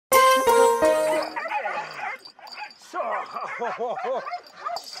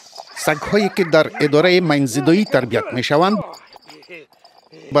سگ‌هایی که در ادارۀ ماین زدایی تربیت میشوند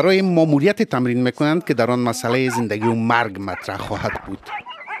برای ماموریتی تمرین میکنند که در آن مسئلۀ زندگی و مرگ مطرح خواهد بود.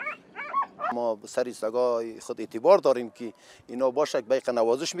 ما سری سگای خود اعتبار داریم که اینا باشه بیق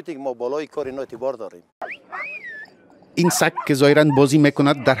نوازش میتیم، ما بالای کار اینا اعتبار داریم. این سگ که ظاهراً بازی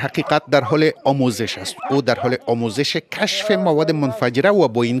میکند در حقیقت در حال آموزش است. او در حال آموزش کشف مواد منفجره و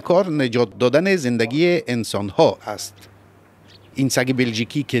با این کار نجات دادن زندگی انسانها است. این سگ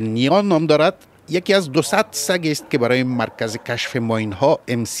بلژیکی که نیا نام دارد یکی از 200 سگ است که برای مرکز کشف ماین ها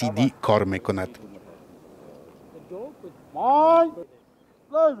MCD کار میکند.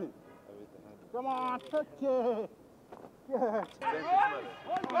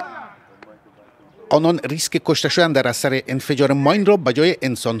 آنان ریسک کشته شدن در اثر انفجار ماین را به جای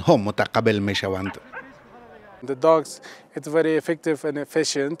انسان ها متقبل میشوند. The dogs, it's very effective and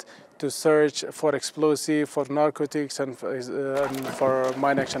efficient to search for explosive, for narcotics and for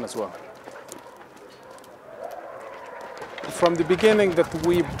mine action as well. From the beginning that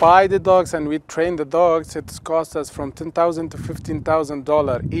we buy the dogs and we train the dogs, it costs us from $10,000 to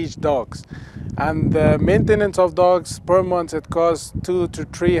 $15,000 each dogs. And the maintenance of dogs per month, it costs $200 to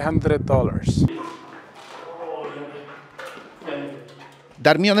 $300.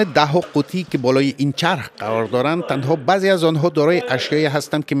 در میان 10 قوطی که بالای این چرخ قرار دارند تنها بعضی از آنها دارای اشیایی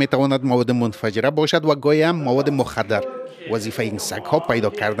هستند که میتواند مواد منفجره باشد و گاهی هم مواد مخدر. وظیفه این سگ‌ها پیدا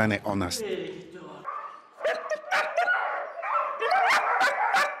کردن آن است.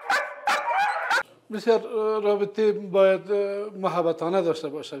 بسیار رابطه باید محبتانه داشته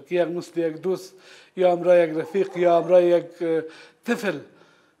باشد که یک مثل یک دوست یا همراه یک رفیق یا همراه یک طفل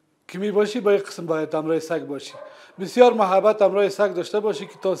که می باشی با یک قسم باید همراه سگ باشی. بسیار محبت همراه سگ داشته باشی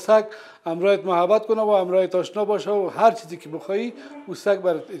که تا سگ همراهت محبت کنه و همراهت آشنا باشه و هر چیزی که بخوایی او سگ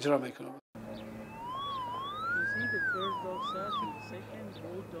برات اجرا میکنه.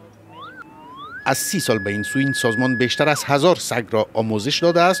 از 30 سال به این سو این سازمان بیشتر از 1000 سگ را آموزش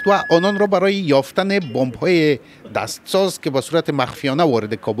داده است و آنان را برای یافتن بمب‌های دستساز که به صورت مخفیانه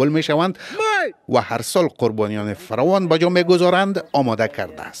وارد کابل میشوند و هر سال قربانیان فراوان به جا میگذارند آماده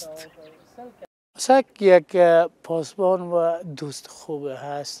کرده است. سگ یک پاسبان و دوست خوبه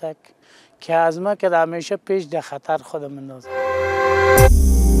هست که از ما که همیشه پیش در خطر خودم اندازه.